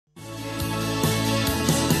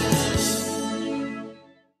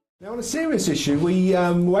a serious issue, we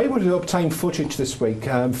were able to obtain footage this week,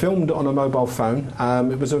 filmed on a mobile phone.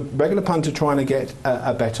 It was a regular punter trying to get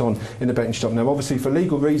a bet on in the betting shop. Now, obviously, for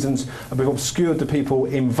legal reasons, we've obscured the people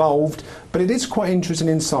involved, but it is quite interesting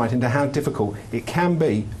insight into how difficult it can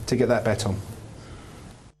be to get that bet on.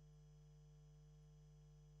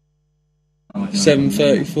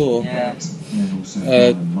 7:34. Yeah.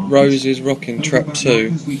 Roses rocking trap 2.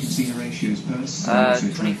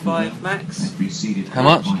 25 max. How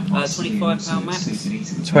much? £25 max.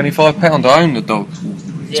 £25. I own the dog.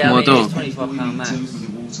 It's Yeah, my dog. It's £25 max.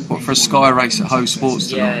 What, for a Sky race at Ho Sports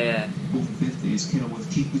tonight? Yeah. It's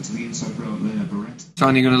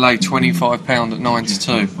only going to lay £25 at 9 to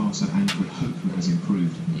 2. It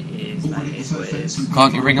is, mate. It is what it is.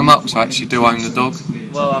 Can't you ring them up to actually do own the dog?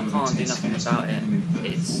 Well, I can't do nothing about it.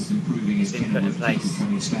 It's been put in place.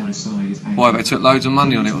 Why, they took loads of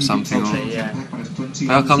money on it or something? Or? Probably, yeah.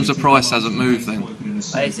 How comes the price hasn't moved then?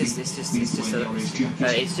 It's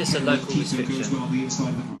just a local restriction.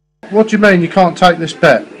 What do you mean you can't take this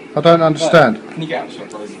bet? I don't understand. Can you get out of the shop,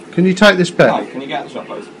 please? Can you take this bet? No, can you get out of the shop,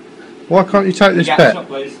 please? Why can't you take this Can you get out bet? of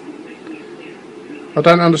the shop, please? I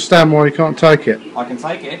don't understand why you can't take it. I can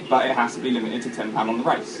take it, but it has to be limited to £10 on the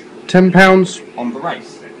race. £10? On the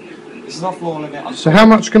race. This is off law limit. So how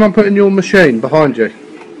much can I put in your machine behind you?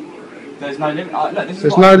 There's no limit. Look, this is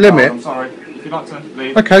There's what no I'm told. limit? I'm sorry. If you'd like to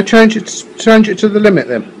leave. Okay, change it to the limit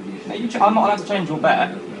then. No, I'm not allowed to change your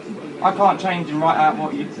bet. I can't change and write out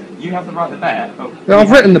what you have the right to bet. Yeah,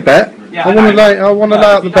 I've written the bet. Yeah, I want to lay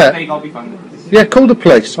out the bet. Leave, I'll be fine. Yeah, call the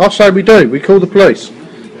police. I say we do. We call the police.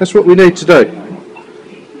 That's what we need to do.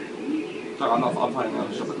 Sorry, I'm phoning out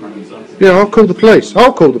the shop at the moment, so. Yeah, I'll call the police. I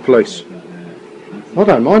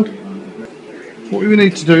don't mind. What we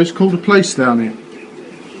need to do is call the police down here.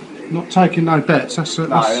 Not taking no bets. That's it's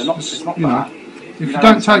not you know. that. If you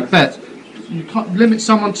don't take bets, you can't limit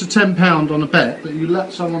someone to £10 on a bet, but you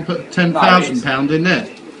let someone put £10,000 in there.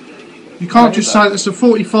 You can't just say it's a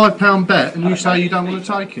 £45 bet and you say you don't want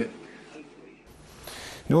to take it.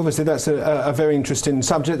 Now, obviously, that's a very interesting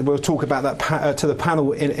subject. We'll talk about that to the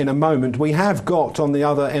panel in a moment. We have got on the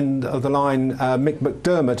other end of the line Mick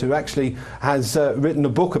McDermott, who actually has written a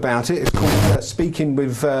book about it. It's called Speaking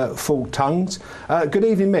with Full Tongues. Good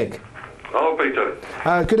evening, Mick. Hello, Peter.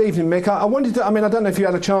 Good evening, Mick. I wanted to, I don't know if you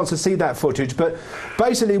had a chance to see that footage, but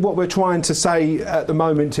basically what we're trying to say at the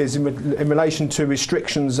moment is in relation to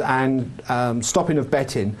restrictions and stopping of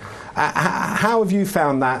betting. How have you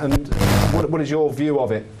found that, and what is your view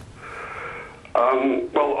of it?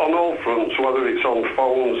 Well, on all fronts, whether it's on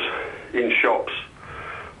phones, in shops,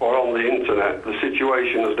 or on the internet, the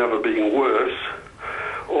situation has never been worse.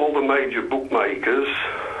 All the major bookmakers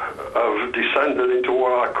have descended into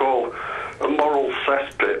what I call a moral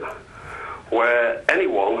cesspit, where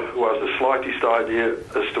anyone who has the slightest idea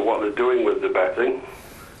as to what they're doing with the betting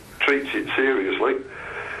treats it seriously.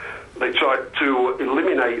 They try to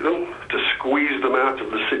eliminate them, to squeeze them out of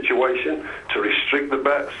the situation, to restrict the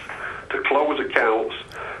bets, to close accounts,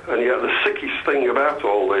 and yet the sickest thing about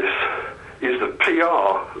all this is the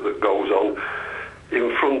PR that goes on in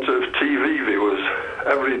front of TV viewers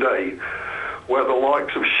every day, where the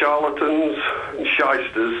likes of charlatans and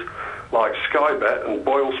shysters like Sky Bet and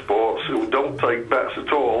Boyle Sports, who don't take bets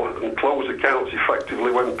at all and close accounts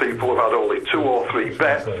effectively when people have had only 2 or 3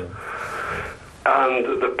 bets.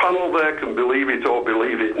 And the panel there can believe it or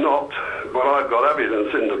believe it not, but I've got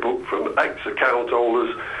evidence in the book from ex-account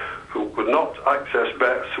holders who could not access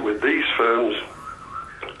bets with these firms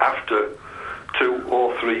after 2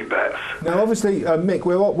 or 3 bets. Now, obviously, Mick,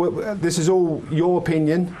 this is all your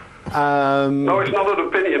opinion. No, it's not an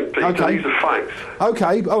opinion, Peter. Okay. These are facts.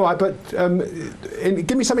 Okay, all right, but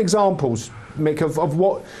give me some examples, Mick, of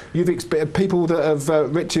what you've experienced, people that have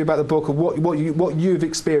written to you about the book, of what you've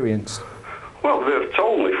experienced. Well, they've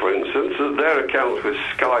told me, for instance, that their accounts with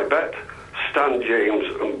Sky Bet, Stan James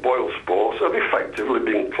and Boyle Sports have effectively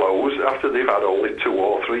been closed after they've had only 2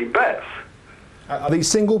 or 3 bets. Are these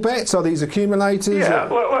single bets? Are these accumulators? Yeah,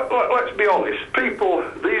 let's be honest.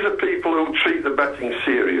 These are people who treat the betting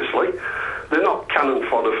seriously. They're not cannon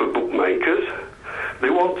fodder for bookmakers.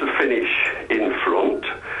 They want to finish in front.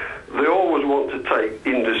 They always want to take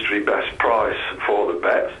industry best price for the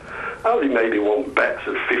bets. And they maybe want bets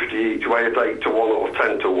of 50 each way at 8 to 1 or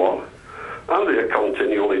 10 to 1. And they are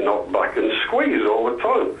continually knocked back and squeezed all the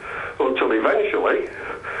time until eventually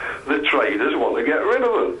the traders want to get rid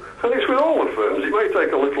of them. And it's with all the firms. It may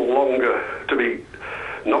take a little longer to be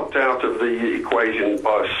knocked out of the equation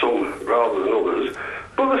by some rather than others,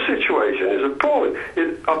 but the situation is appalling.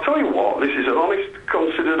 I'll tell you what, this is an honest,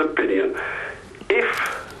 considered opinion.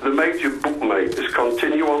 If the major bookmakers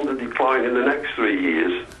continue on the decline in the next 3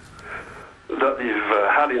 years, that they've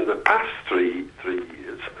had in the past three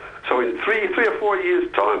years. So in three or 4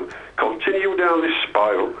 years' time, continue down this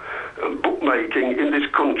spiral, and bookmaking in this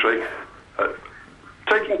country,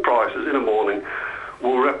 taking prices in the morning,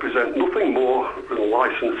 will represent nothing more than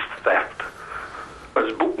licensed theft,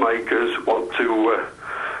 as bookmakers want to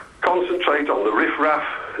concentrate on the riffraff,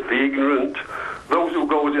 the ignorant, those who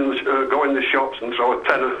go in the shops and throw a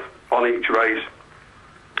tenner on each race,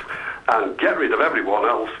 and get rid of everyone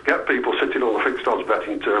else, get people sitting on the fixed odds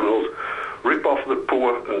betting terminals, rip off the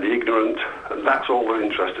poor and the ignorant, and that's all they're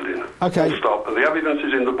interested in. Okay. Full stop. And the evidence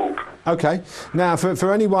is in the book. Okay. Now,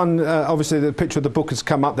 for anyone, obviously the picture of the book has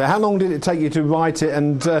come up there. How long did it take you to write it?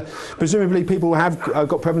 And presumably people have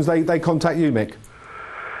got problems, they contact you, Mick?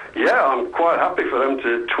 Yeah, I'm quite happy for them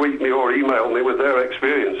to tweet me or email me with their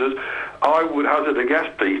experiences. I would hazard a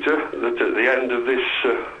guess, Peter, that at the end of this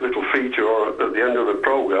little feature or at the end of the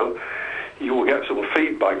programme, you will get some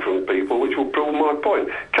feedback from people which will prove my point.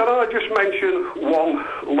 Can I just mention one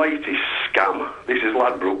latest scam? This is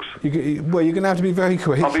Ladbrokes. Well, you're going to have to be very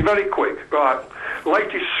quick. I'll be very quick. Right.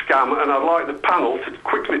 Latest scam, and I'd like the panel to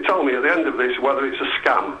quickly tell me at the end of this whether it's a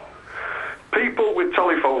scam. People with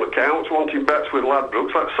telephone accounts wanting bets with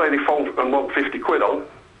Ladbrokes, let's say they phone and want 50 quid on,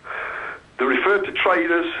 they refer to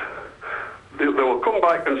traders, they will come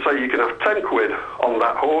back and say you can have 10 quid on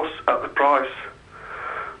that horse at the price,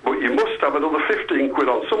 but you must have another 15 quid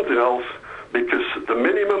on something else because the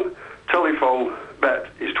minimum telephone bet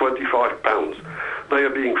is £25. They are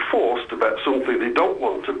being forced to bet something they don't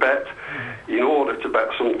want to bet in order to bet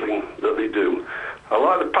something that they do. I'd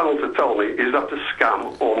like the panel to tell me, is that a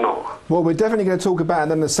scam or not? Well, we're definitely going to talk about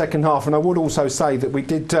it in the second half, and I would also say that we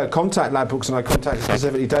did contact Ladbrokes, and I contacted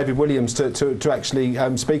specifically David Williams to actually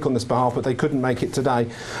speak on this behalf, but they couldn't make it today.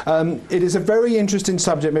 It is a very interesting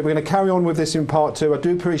subject. We're going to carry on with this in part two. I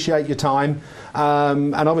do appreciate your time,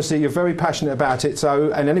 and obviously you're very passionate about it, so,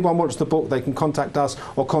 and anyone wants the book, they can contact us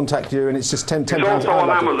or contact you, and it's just £10. It's also on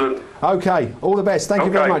Amazon. Okay, all the best. Thank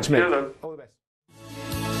you very much, Mick.